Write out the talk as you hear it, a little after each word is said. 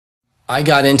I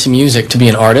got into music to be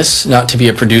an artist, not to be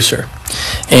a producer.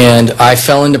 And I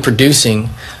fell into producing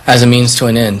as a means to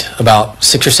an end. About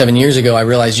 6 or 7 years ago, I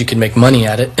realized you could make money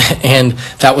at it, and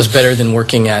that was better than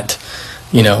working at,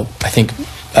 I think,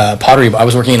 pottery. I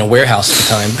was working in a warehouse at the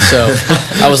time. So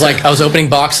I was opening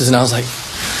boxes, and I was like,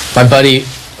 my buddy,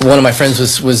 one of my friends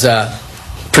was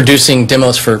producing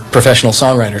demos for professional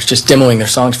songwriters, just demoing their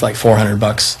songs for like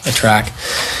 $400 a track.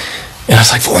 And I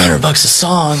was like, $400 a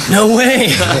song? No way!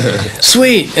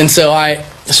 Sweet! And so I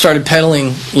started pedaling.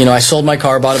 I sold my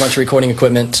car, bought a bunch of recording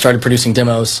equipment, started producing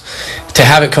demos. To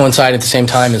have it coincide at the same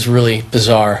time is really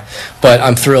bizarre, but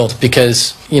I'm thrilled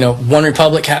because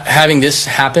OneRepublic having this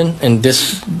happen and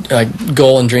this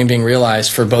goal and dream being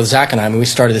realized for both Zach and I. I mean, we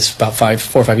started this about 4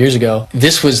 or 5 years ago.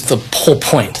 This was the whole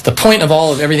point. The point of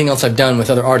all of everything else I've done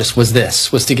with other artists was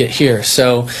to get here.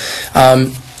 So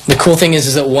the cool thing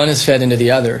is that one is fed into the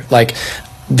other. Like,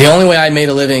 the only way I made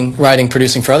a living writing,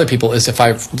 producing for other people is if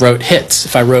I wrote hits,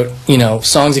 if I wrote,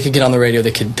 songs that could get on the radio,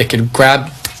 that could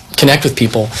connect with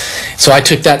people. So I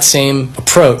took that same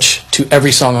approach to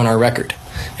every song on our record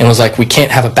and was like, we can't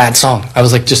have a bad song. I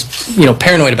was like, just,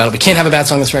 paranoid about it. We can't have a bad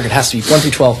song on this record. It has to be 1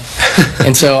 through 12.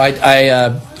 And so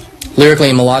I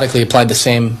lyrically and melodically applied the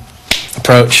same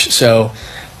approach. So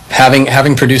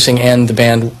having producing and the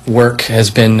band work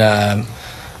has been,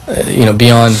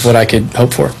 beyond what I could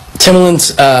hope for.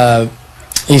 Timbaland's,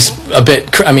 he's a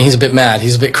bit mad.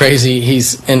 He's a bit crazy.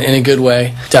 He's in a good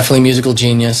way. Definitely musical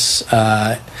genius.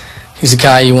 He's a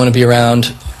guy you want to be around.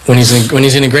 When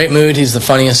he's in a great mood, he's the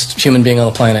funniest human being on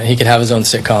the planet. He could have his own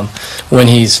sitcom. When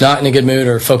he's not in a good mood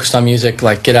or focused on music,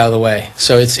 get out of the way.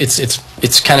 So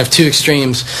it's kind of two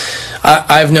extremes.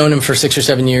 I've known him for 6 or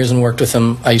 7 years and worked with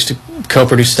him. I used to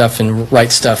co-produce stuff and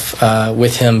write stuff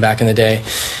with him back in the day,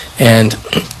 and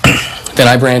then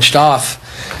I branched off.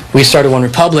 We started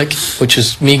OneRepublic, which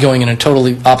is me going in a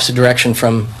totally opposite direction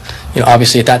from,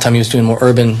 obviously at that time he was doing more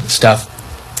urban stuff.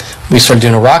 We started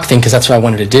doing a rock thing because that's what I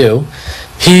wanted to do.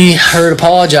 He heard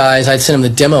Apologize. I'd sent him the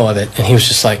demo of it, and he was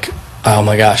just like, oh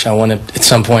my gosh, I want to, at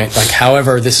some point,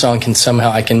 however this song can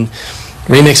I can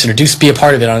remix it or just be a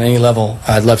part of it on any level,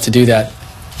 I'd love to do that.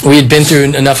 We had been through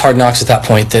enough hard knocks at that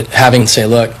point that having to say,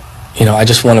 look, I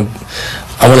want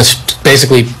to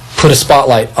basically put a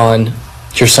spotlight on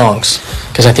your songs,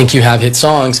 because I think you have hit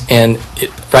songs, and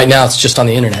right now it's just on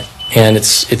the internet, and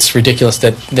it's ridiculous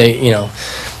that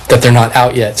that they're not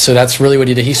out yet. So that's really what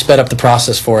he did. He sped up the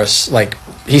process for us.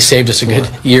 He saved us a good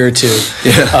year or two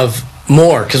of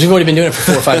more, because we've already been doing it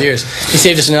for 4 or 5 years. He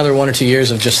saved us another 1 or 2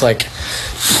 years of just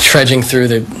trudging through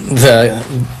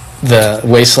the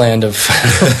wasteland of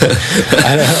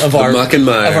our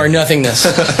nothingness.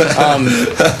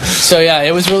 So yeah,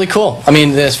 it was really cool. I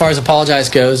mean, as far as Apologize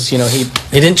goes, he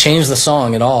didn't change the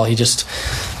song at all. He just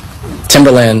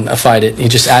Timberland-ified it. He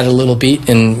just added a little beat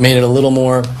and made it a little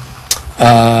more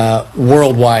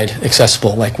worldwide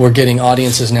accessible. We're getting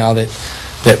audiences now that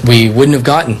we wouldn't have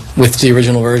gotten with the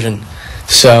original version.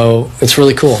 So it's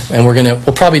really cool, and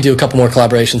we'll probably do a couple more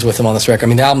collaborations with him on this record. I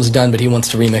mean, the album's done, but he wants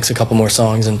to remix a couple more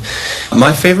songs. And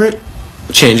my favorite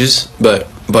changes, but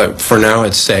for now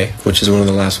it's "Say," which is one of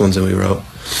the last ones that we wrote.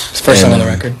 It's the first song on the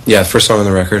record. Yeah, first song on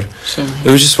the record. Sure.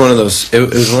 It was just one of those. It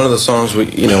was one of those songs we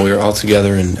were all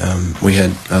together, and we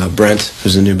had Brent,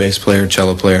 who's a new bass player,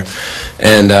 cello player,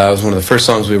 and it was one of the first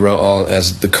songs we wrote all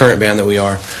as the current band that we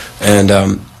are,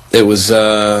 and it was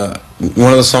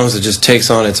one of those songs that just takes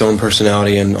on its own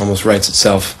personality and almost writes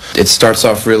itself. It starts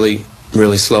off really,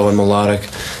 really slow and melodic,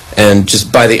 and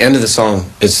just by the end of the song,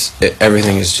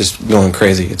 everything is just going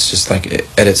crazy. It's just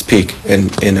at its peak,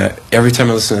 and every time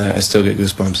I listen to that, I still get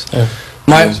goosebumps. Yeah.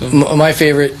 My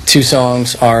favorite 2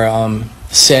 songs are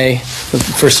 "Say," the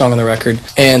first song on the record,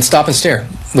 and "Stop and Stare,"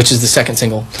 which is the second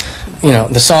single.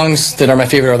 The songs that are my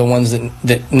favorite are the ones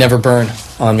that never burn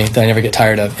on me, that I never get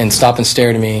tired of. And "Stop and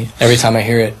Stare," to me, every time I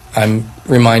hear it, I'm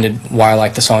reminded why I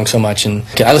like the song so much, and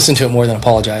I listen to it more than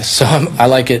Apologize. So I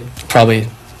like it probably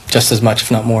just as much,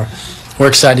 if not more. We're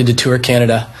excited to tour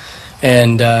Canada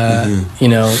and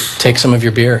take some of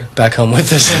your beer back home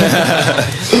with us.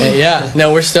 Yeah,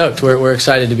 no, we're stoked. We're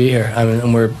excited to be here.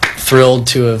 And we're thrilled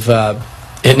to have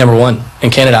hit #1 in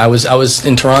Canada. I was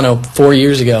in Toronto 4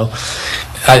 years ago.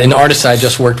 An artist I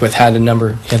just worked with had the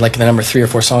number 3 or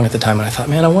 4 song at the time, and I thought,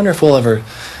 man, I wonder if we'll ever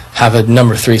have a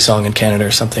 #3 song in Canada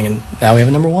or something. And now we have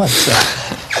a #1. So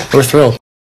we're thrilled.